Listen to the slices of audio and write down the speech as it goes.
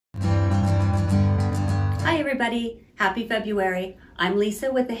Hi everybody, happy February. I'm Lisa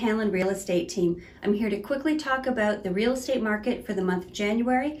with the Hanlon Real Estate Team. I'm here to quickly talk about the real estate market for the month of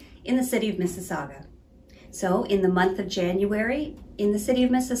January in the city of Mississauga. So in the month of January, in the city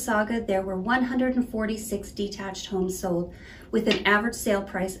of Mississauga, there were 146 detached homes sold with an average sale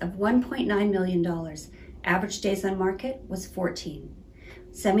price of $1.9 million. Average days on market was 14.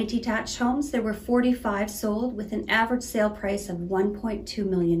 Semi-detached homes, there were 45 sold with an average sale price of $1.2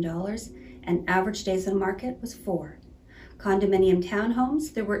 million and average days on market was 4. Condominium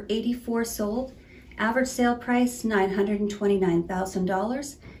townhomes, there were 84 sold, average sale price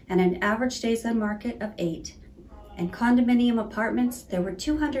 $929,000 and an average days on market of 8. And condominium apartments, there were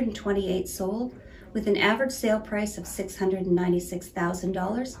 228 sold with an average sale price of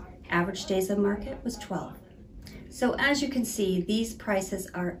 $696,000, average days on market was 12. So as you can see, these prices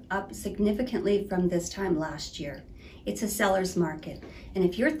are up significantly from this time last year. It's a seller's market. And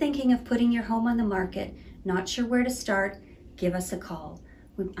if you're thinking of putting your home on the market, not sure where to start, give us a call.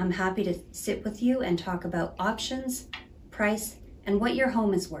 I'm happy to sit with you and talk about options, price, and what your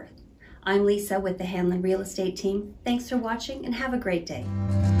home is worth. I'm Lisa with the Hanlon Real Estate Team. Thanks for watching and have a great day.